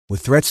With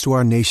threats to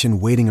our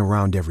nation waiting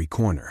around every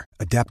corner,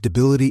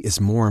 adaptability is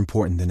more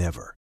important than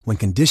ever. When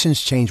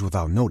conditions change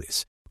without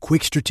notice,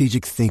 quick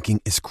strategic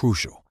thinking is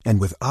crucial.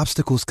 And with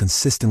obstacles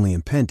consistently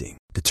impending,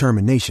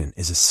 determination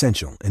is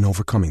essential in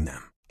overcoming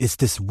them. It's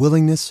this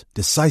willingness,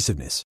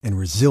 decisiveness, and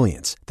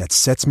resilience that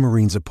sets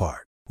Marines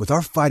apart. With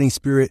our fighting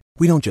spirit,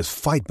 we don't just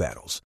fight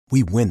battles,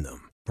 we win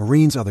them.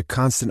 Marines are the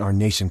constant our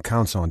nation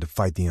counts on to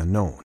fight the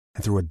unknown.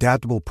 And through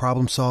adaptable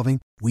problem solving,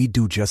 we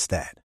do just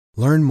that.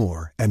 Learn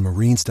more at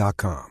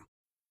marines.com.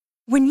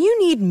 When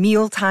you need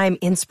mealtime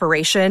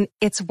inspiration,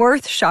 it's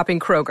worth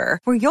shopping Kroger,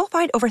 where you'll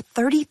find over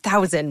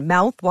 30,000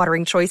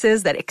 mouth-watering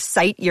choices that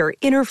excite your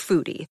inner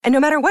foodie. And no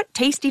matter what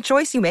tasty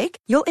choice you make,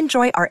 you'll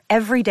enjoy our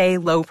everyday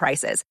low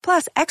prices,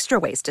 plus extra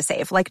ways to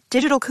save, like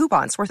digital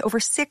coupons worth over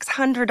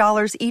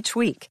 $600 each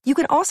week. You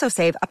can also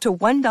save up to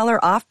 $1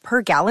 off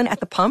per gallon at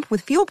the pump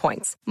with fuel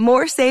points.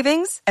 More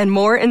savings and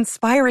more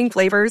inspiring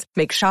flavors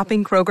make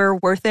shopping Kroger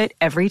worth it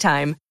every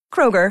time.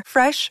 Kroger,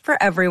 fresh for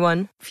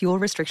everyone. Fuel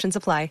restrictions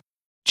apply.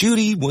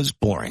 Judy was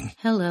boring.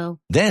 Hello.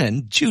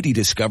 Then Judy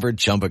discovered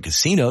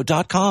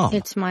ChumbaCasino.com.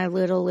 It's my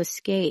little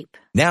escape.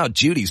 Now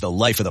Judy's the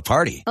life of the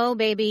party. Oh,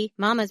 baby,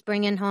 mama's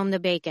bringing home the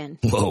bacon.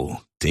 Whoa,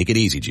 take it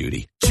easy,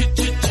 Judy.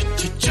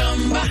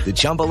 The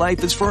Chumba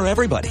life is for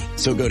everybody.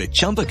 So go to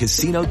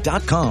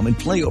ChumbaCasino.com and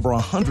play over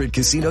 100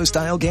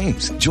 casino-style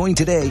games. Join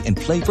today and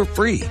play for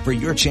free for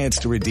your chance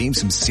to redeem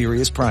some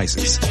serious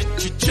prizes.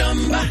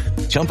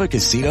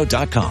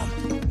 ChumbaCasino.com.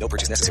 No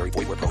purchase necessary.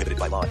 Void where prohibited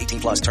by law. 18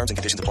 plus terms and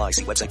conditions apply.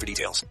 See website for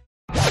details.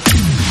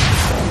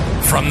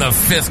 From the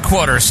Fifth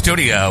Quarter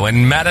Studio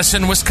in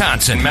Madison,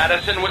 Wisconsin,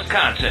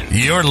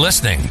 you're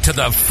listening to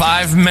the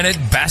 5-Minute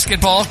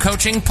Basketball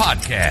Coaching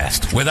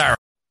Podcast with our...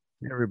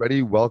 Hey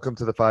everybody, welcome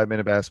to the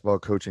 5-Minute Basketball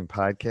Coaching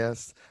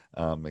Podcast.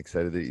 I'm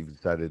excited that you've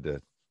decided to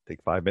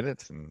take 5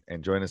 minutes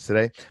and join us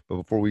today. But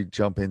before we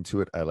jump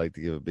into it, I'd like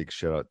to give a big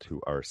shout out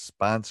to our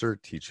sponsor,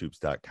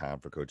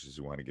 teachhoops.com, for coaches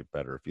who want to get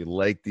better. If you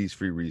like these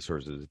free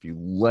resources, if you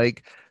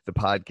like the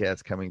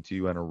podcast coming to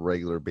you on a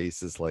regular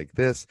basis like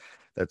this,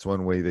 that's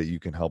one way that you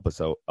can help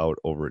us out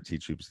over at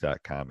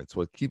teachhoops.com. It's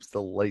what keeps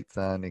the lights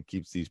on and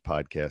keeps these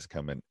podcasts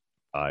coming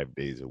 5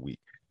 days a week.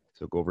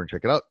 So go over and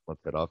check it out.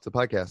 Let's head off to the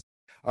podcast.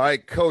 All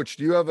right, Coach,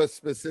 do you have a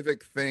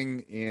specific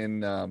thing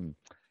in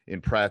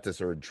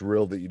practice or a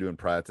drill that you do in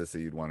practice that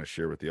you'd want to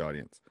share with the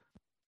audience?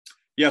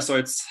 Yeah, so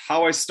it's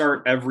how I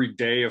start every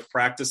day of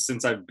practice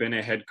since I've been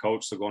a head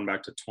coach. So going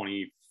back to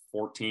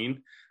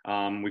 2014,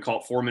 we call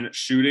it 4-minute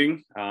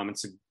shooting.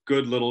 It's a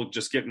good little,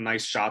 just getting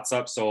nice shots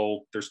up.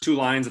 So there's 2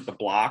 lines at the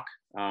block,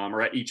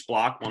 or at each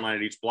block, 1 line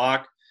at each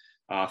block,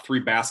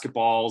 3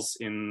 basketballs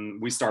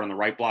we start on the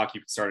right block.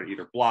 You can start at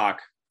either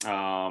block.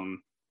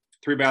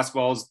 3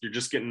 basketballs, you're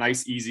just getting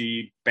nice,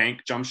 easy bank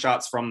jump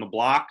shots from the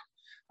block.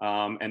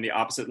 And the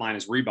opposite line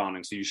is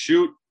rebounding. So you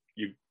shoot,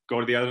 you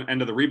go to the other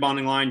end of the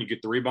rebounding line, you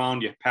get the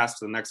rebound, you pass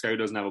to the next guy who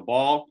doesn't have a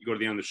ball, you go to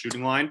the end of the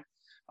shooting line.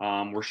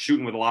 We're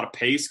shooting with a lot of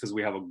pace because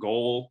we have a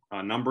goal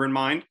number in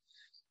mind.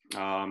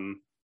 So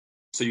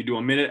you do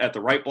a minute at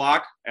the right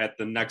block. At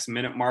the next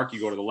minute mark, you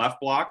go to the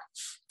left block.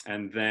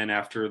 And then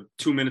after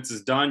 2 minutes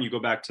is done, you go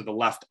back to the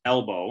left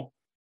elbow.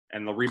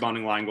 And the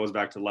rebounding line goes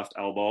back to the left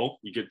elbow.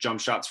 You get jump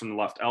shots from the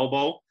left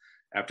elbow.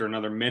 After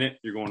another minute,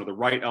 you're going to the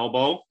right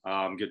elbow,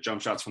 get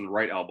jump shots from the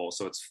right elbow.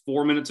 So it's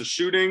 4 minutes of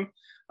shooting.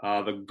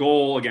 The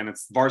goal, again,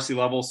 it's varsity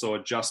level, so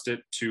adjust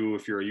it to,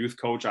 if you're a youth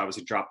coach,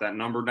 obviously drop that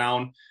number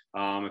down.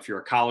 If you're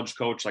a college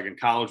coach, like in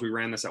college, we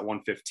ran this at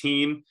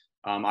 115.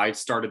 I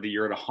started the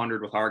year at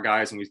 100 with our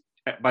guys, and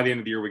by the end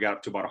of the year, we got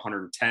up to about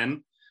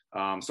 110.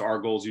 So our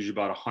goal is usually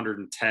about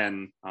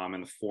 110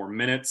 in the 4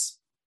 minutes.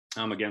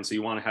 Again, so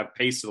you want to have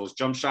pace to those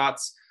jump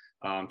shots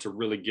to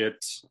really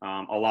get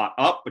a lot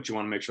up, but you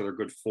want to make sure they're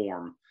good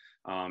form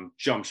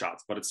jump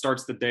shots. But it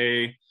starts the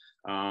day,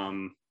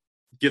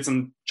 get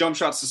some jump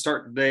shots to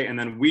start the day, and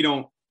then we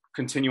don't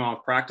continue on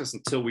with practice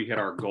until we hit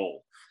our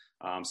goal.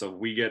 So if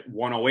we get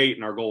 108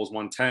 and our goal is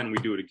 110, we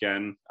do it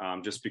again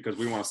just because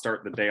we want to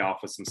start the day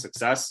off with some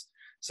success.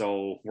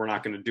 So we're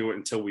not going to do it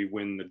until we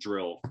win the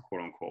drill,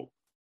 quote unquote.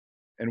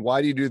 And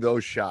why do you do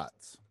those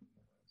shots?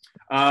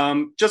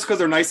 Just because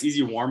they're nice,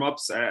 easy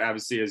warm-ups.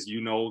 Obviously, as you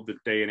know, the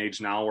day and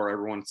age now where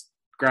everyone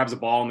grabs a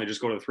ball and they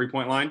just go to the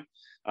 3-point line.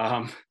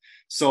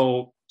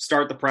 So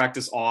start the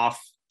practice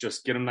off,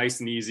 just get them nice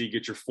and easy,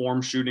 get your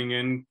form shooting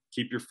in,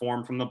 keep your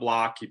form from the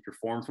block, keep your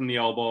form from the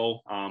elbow.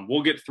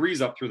 We'll get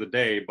threes up through the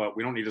day, but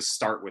we don't need to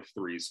start with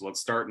threes. So let's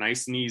start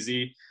nice and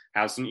easy,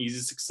 have some easy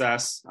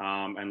success,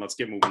 and let's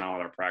get moving on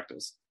with our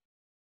practice.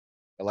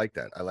 I like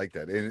that.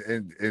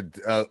 And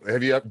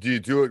do you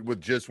do it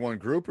with just one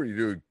group, or you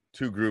do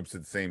 2 groups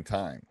at the same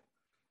time?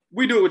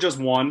 We do it with just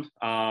one.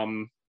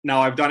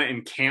 Now I've done it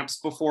in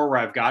camps before where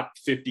I've got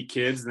 50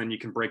 kids, and then you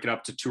can break it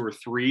up to 2 or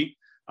 3.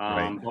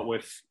 Right. But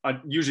with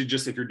usually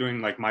just if you're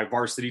doing like my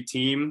varsity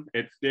team,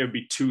 it would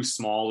be too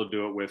small to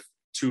do it with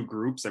 2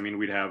 groups. I mean,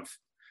 we'd have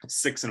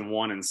 6 in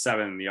one and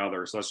 7 in the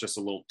other. So that's just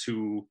a little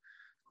too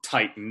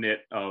tight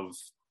knit of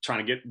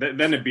trying to get,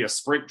 then it'd be a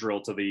sprint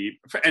drill to the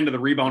end of the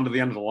rebound to the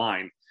end of the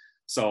line.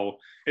 So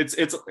it's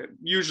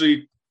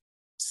usually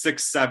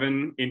 6,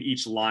 7 in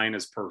each line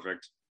is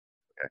perfect.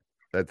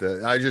 I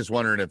was just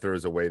wondering if there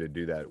was a way to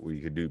do that.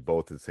 We could do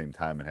both at the same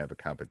time and have a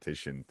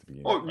competition.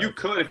 You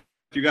could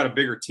if you got a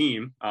bigger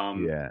team.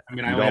 Yeah, I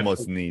mean, you'd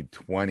almost need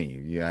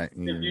 20. Yeah,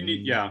 you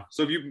need. Yeah,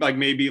 so if you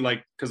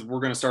because we're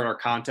going to start our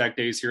contact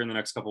days here in the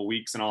next couple of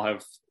weeks, and I'll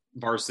have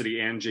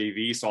varsity and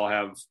JV, so I'll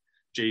have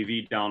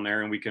JV down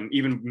there, and we can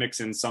even mix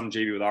in some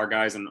JV with our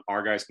guys, and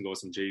our guys can go with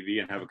some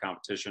JV and have a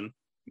competition.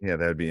 Yeah,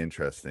 that'd be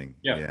interesting.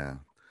 Yeah.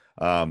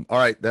 All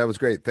right, that was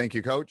great. Thank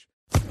you, Coach.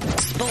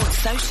 Sports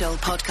Social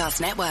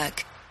Podcast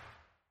Network.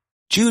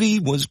 Judy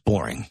was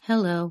boring.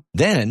 Hello.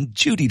 Then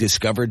Judy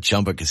discovered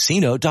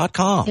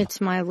ChumbaCasino.com. It's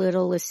my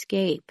little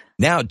escape.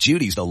 Now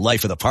Judy's the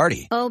life of the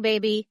party. Oh,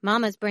 baby,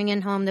 mama's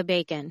bringing home the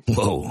bacon.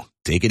 Whoa,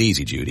 take it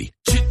easy, Judy.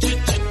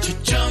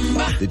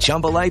 The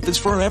Chumba life is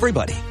for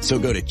everybody. So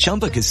go to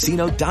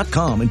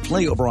ChumbaCasino.com and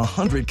play over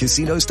 100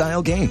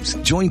 casino-style games.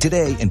 Join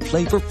today and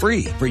play for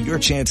free for your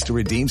chance to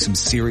redeem some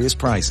serious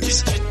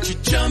prizes.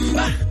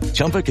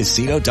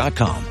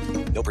 ChumbaCasino.com.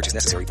 No purchase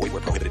necessary. Void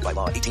where prohibited by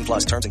law.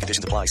 18+ terms and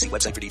conditions apply. See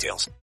website for details.